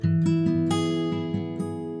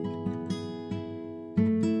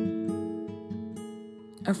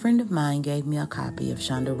A friend of mine gave me a copy of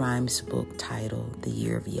Shonda Rhimes' book titled The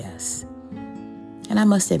Year of Yes. And I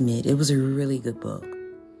must admit, it was a really good book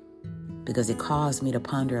because it caused me to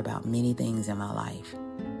ponder about many things in my life.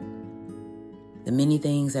 The many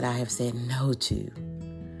things that I have said no to,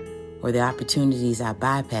 or the opportunities I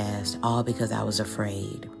bypassed all because I was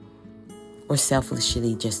afraid or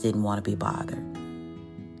selfishly just didn't want to be bothered.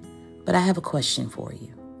 But I have a question for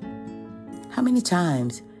you. How many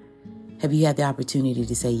times have you had the opportunity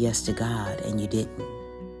to say yes to God and you didn't?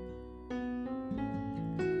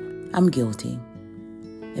 I'm guilty.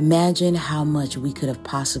 Imagine how much we could have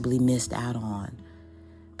possibly missed out on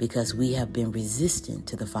because we have been resistant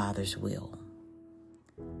to the Father's will.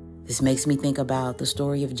 This makes me think about the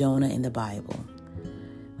story of Jonah in the Bible,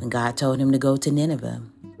 when God told him to go to Nineveh,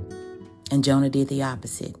 and Jonah did the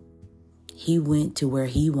opposite. He went to where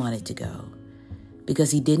he wanted to go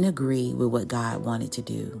because he didn't agree with what God wanted to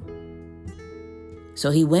do. So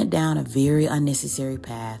he went down a very unnecessary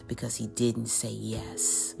path because he didn't say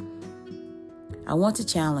yes. I want to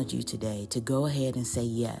challenge you today to go ahead and say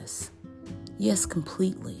yes. Yes,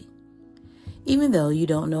 completely. Even though you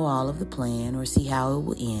don't know all of the plan or see how it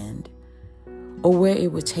will end, or where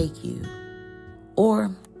it will take you, or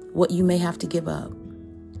what you may have to give up.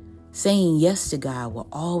 Saying yes to God will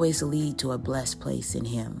always lead to a blessed place in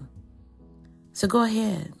Him. So go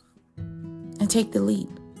ahead and take the leap.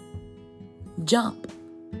 Jump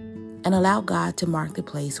and allow God to mark the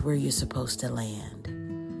place where you're supposed to land.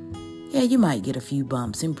 Yeah, you might get a few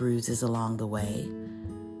bumps and bruises along the way,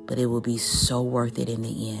 but it will be so worth it in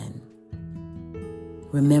the end.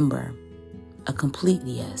 Remember, a complete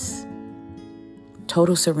yes.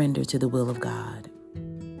 Total surrender to the will of God.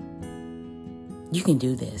 You can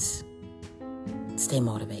do this. Stay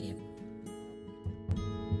motivated.